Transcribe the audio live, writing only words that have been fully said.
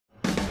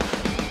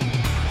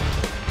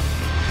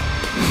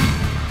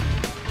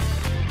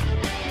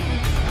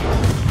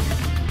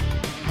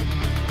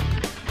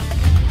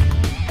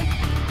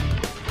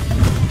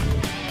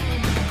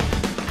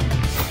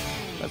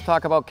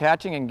talk about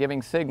catching and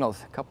giving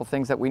signals. A couple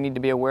things that we need to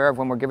be aware of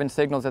when we're giving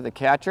signals as a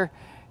catcher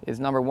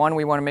is number one,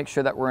 we want to make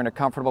sure that we're in a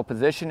comfortable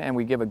position and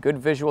we give a good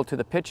visual to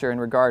the pitcher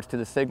in regards to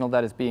the signal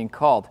that is being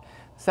called.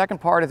 The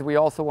second part is we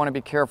also want to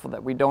be careful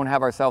that we don't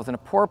have ourselves in a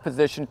poor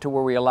position to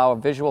where we allow a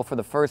visual for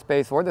the first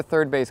base or the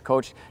third base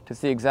coach to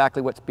see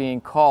exactly what's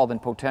being called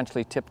and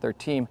potentially tip their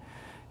team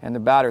and the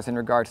batters in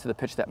regards to the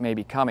pitch that may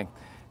be coming.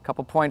 A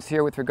couple points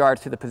here with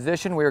regards to the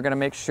position. We are going to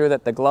make sure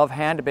that the glove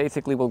hand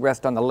basically will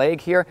rest on the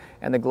leg here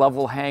and the glove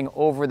will hang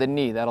over the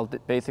knee. That'll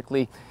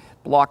basically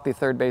block the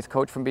third base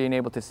coach from being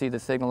able to see the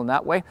signal in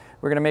that way.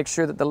 We're going to make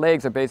sure that the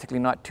legs are basically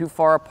not too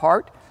far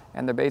apart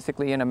and they're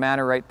basically in a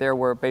manner right there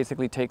where it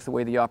basically takes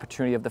away the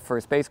opportunity of the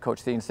first base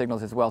coach seeing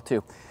signals as well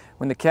too.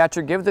 When the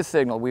catcher gives the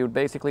signal, we would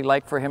basically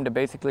like for him to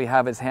basically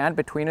have his hand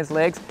between his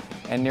legs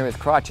and near his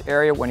crotch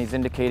area when he's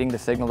indicating the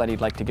signal that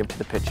he'd like to give to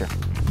the pitcher.